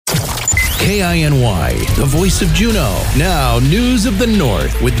KINY, the voice of Juneau. Now, News of the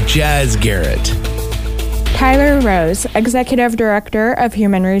North with Jazz Garrett. Skylar Rose, Executive Director of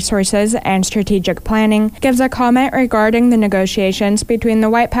Human Resources and Strategic Planning, gives a comment regarding the negotiations between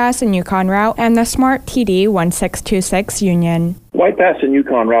the White Pass and Yukon Route and the Smart TD 1626 union. White Pass and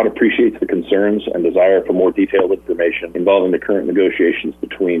Yukon Route appreciates the concerns and desire for more detailed information involving the current negotiations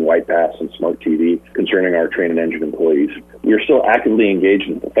between White Pass and Smart TV concerning our train and engine employees. We are still actively engaged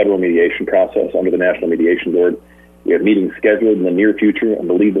in the federal mediation process under the National Mediation Board. We have meetings scheduled in the near future and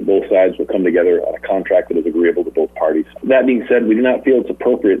believe that both sides will come together on a contract that is agreeable to both parties. That being said, we do not feel it's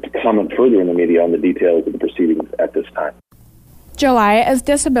appropriate to comment further in the media on the details of the proceedings at this time. July is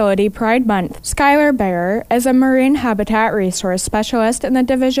Disability Pride Month. Skylar Bearer is a marine habitat resource specialist in the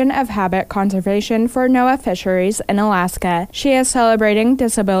Division of Habitat Conservation for NOAA Fisheries in Alaska. She is celebrating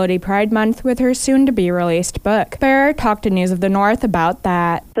Disability Pride Month with her soon-to-be-released book. Bearer talked to News of the North about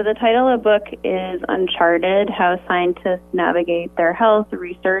that. So the title of the book is Uncharted, How Scientists Navigate Their Health,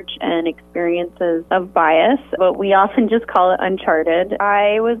 Research, and Experiences of Bias, but we often just call it Uncharted.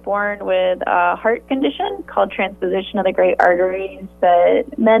 I was born with a heart condition called transposition of the great artery.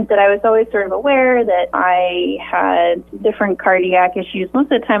 That meant that I was always sort of aware that I had different cardiac issues. Most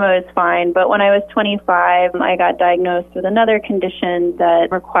of the time I was fine, but when I was 25, I got diagnosed with another condition that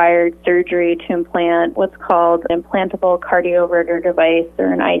required surgery to implant what's called an implantable cardioverter device,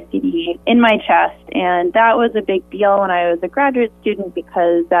 or an ICD, in my chest. And that was a big deal when I was a graduate student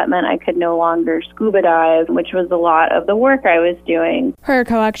because that meant I could no longer scuba dive, which was a lot of the work I was doing. Her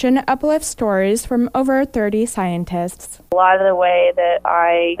collection uplifts stories from over 30 scientists. A lot of the way that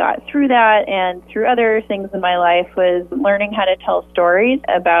I got through that and through other things in my life was learning how to tell stories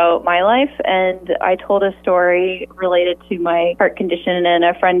about my life. And I told a story related to my heart condition, and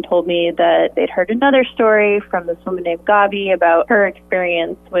a friend told me that they'd heard another story from this woman named Gabi about her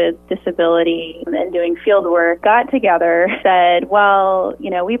experience with disability and doing field work. Got together, said, well,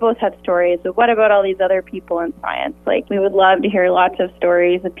 we both have stories, but what about all these other people in science? Like, we would love to hear lots of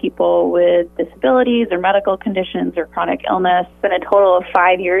stories of people with disabilities or medical conditions or chronic illness. It's been a total of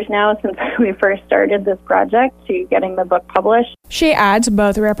 5 years now since we first started this project to getting the book published. She adds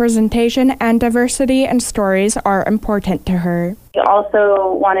both representation and diversity in stories are important to her. We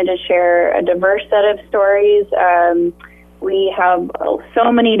also wanted to share a diverse set of stories. We have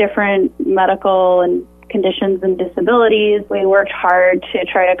so many different medical and conditions and disabilities. We worked hard to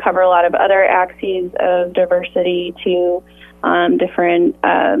try to cover a lot of other axes of diversity to different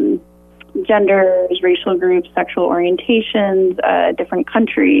genders, racial groups, sexual orientations, different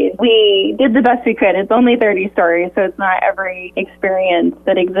countries. We did the best we could. It's only 30 stories, so it's not every experience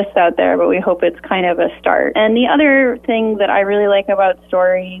that exists out there, but we hope it's kind of a start. And the other thing that I really like about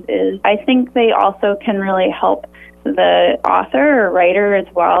stories is I think they also can really help the author or writer as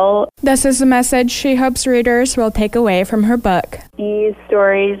well. This is a message she hopes readers will take away from her book. These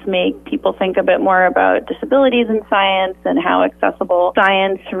stories make people think a bit more about disabilities in science and how accessible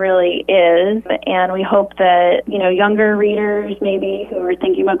science really is. And we hope that, younger readers maybe who are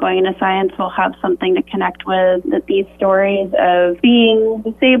thinking about going into science will have something to connect with, that these stories of being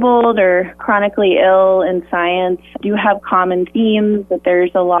disabled or chronically ill in science do have common themes, that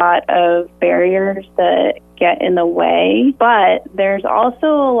there's a lot of barriers that get in the way, but there's also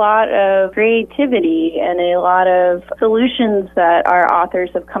a lot of creativity and a lot of solutions that our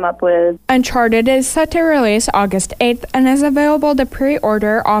authors have come up with. Uncharted is set to release August 8th and is available to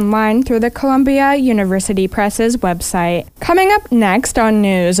pre-order online through the Columbia University Press's website. Coming up next on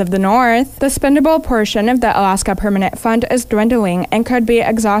News of the North, the spendable portion of the Alaska Permanent Fund is dwindling and could be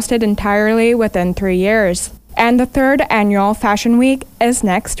exhausted entirely within 3 years. And the third annual Fashion Week is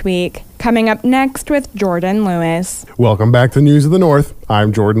next week. Coming up next with Jordan Lewis. Welcome back to News of the North.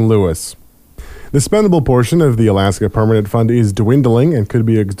 I'm Jordan Lewis. The spendable portion of the Alaska Permanent Fund is dwindling and could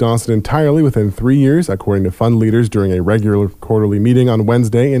be exhausted entirely within 3 years, according to fund leaders during a regular quarterly meeting on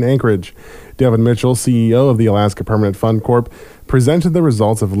Wednesday in Anchorage. Devin Mitchell, CEO of the Alaska Permanent Fund Corp., presented the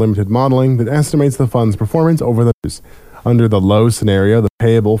results of limited modeling that estimates the fund's performance over the years. Under the low scenario, the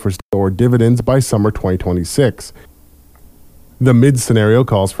payable for stored dividends by summer 2026. The mid scenario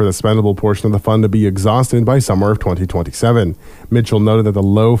calls for the spendable portion of the fund to be exhausted by summer of 2027. Mitchell noted that the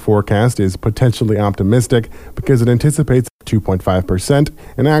low forecast is potentially optimistic because it anticipates 2.5%,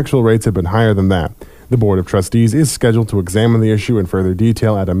 and actual rates have been higher than that. The Board of Trustees is scheduled to examine the issue in further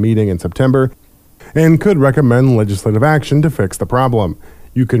detail at a meeting in September and could recommend legislative action to fix the problem.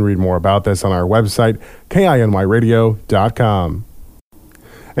 You can read more about this on our website, kinyradio.com.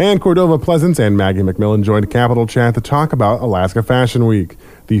 And Cordova Pleasance and Maggie McMillan joined Capital Chat to talk about Alaska Fashion Week.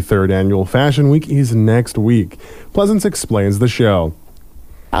 The third annual Fashion Week is next week. Pleasance explains the show.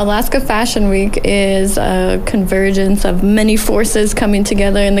 Alaska Fashion Week is a convergence of many forces coming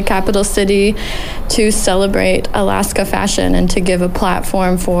together in the capital city to celebrate Alaska fashion and to give a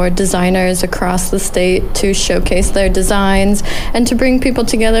platform for designers across the state to showcase their designs and to bring people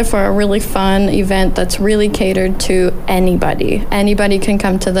together for a really fun event that's really catered to anybody. Anybody can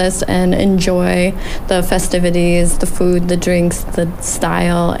come to this and enjoy the festivities, the food, the drinks, the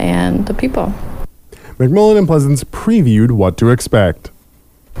style, and the people. McMullen and Pleasance previewed what to expect.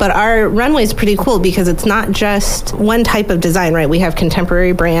 But our runway is pretty cool because it's not just one type of design, right? We have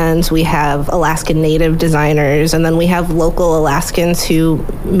contemporary brands, we have Alaskan native designers, and then we have local Alaskans who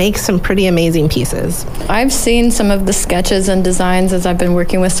make some pretty amazing pieces. I've seen some of the sketches and designs as I've been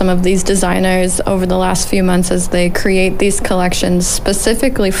working with some of these designers over the last few months as they create these collections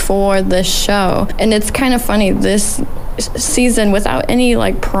specifically for this show. And it's kind of funny, this season, without any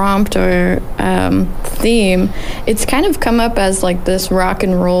prompt or theme, it's kind of come up as this rock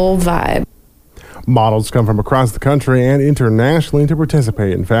and roll vibe. Models come from across the country and internationally to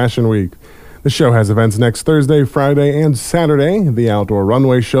participate in Fashion Week. The show has events next Thursday, Friday, and Saturday. The outdoor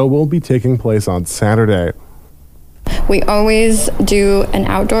runway show will be taking place on Saturday. We always do an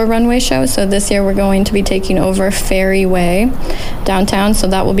outdoor runway show, so this year we're going to be taking over Ferry Way downtown, so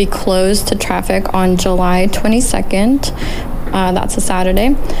that will be closed to traffic on July 22nd. That's a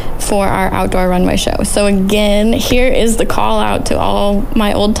Saturday for our outdoor runway show. So again, here is the call out to all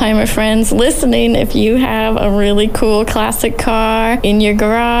my old timer friends listening. If you have a really cool classic car in your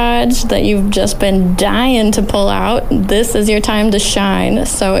garage that you've just been dying to pull out, this is your time to shine.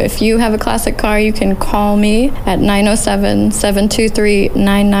 So if you have a classic car, you can call me at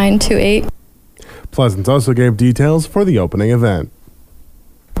 907-723-9928. Pleasance also gave details for the opening event.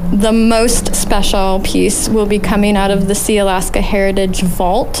 The most special piece will be coming out of the Sea Alaska Heritage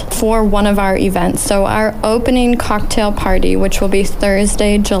Vault for one of our events. So our opening cocktail party, which will be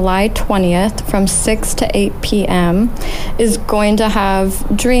Thursday, July 20th from 6 to 8 p.m., is going to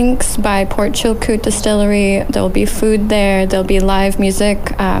have drinks by Port Chilkoot Distillery. There'll be food there. There'll be live music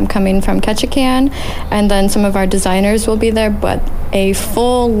coming from Ketchikan. And then some of our designers will be there, but a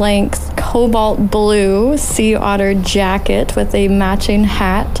full-length cobalt blue sea otter jacket with a matching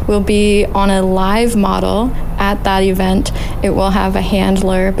hat will be on a live model at that event. It will have a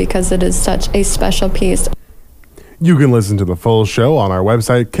handler because it is such a special piece. You can listen to the full show on our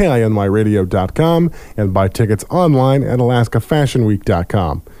website, KINYradio.com, and buy tickets online at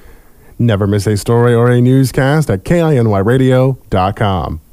AlaskaFashionWeek.com. Never miss a story or a newscast at KINYradio.com.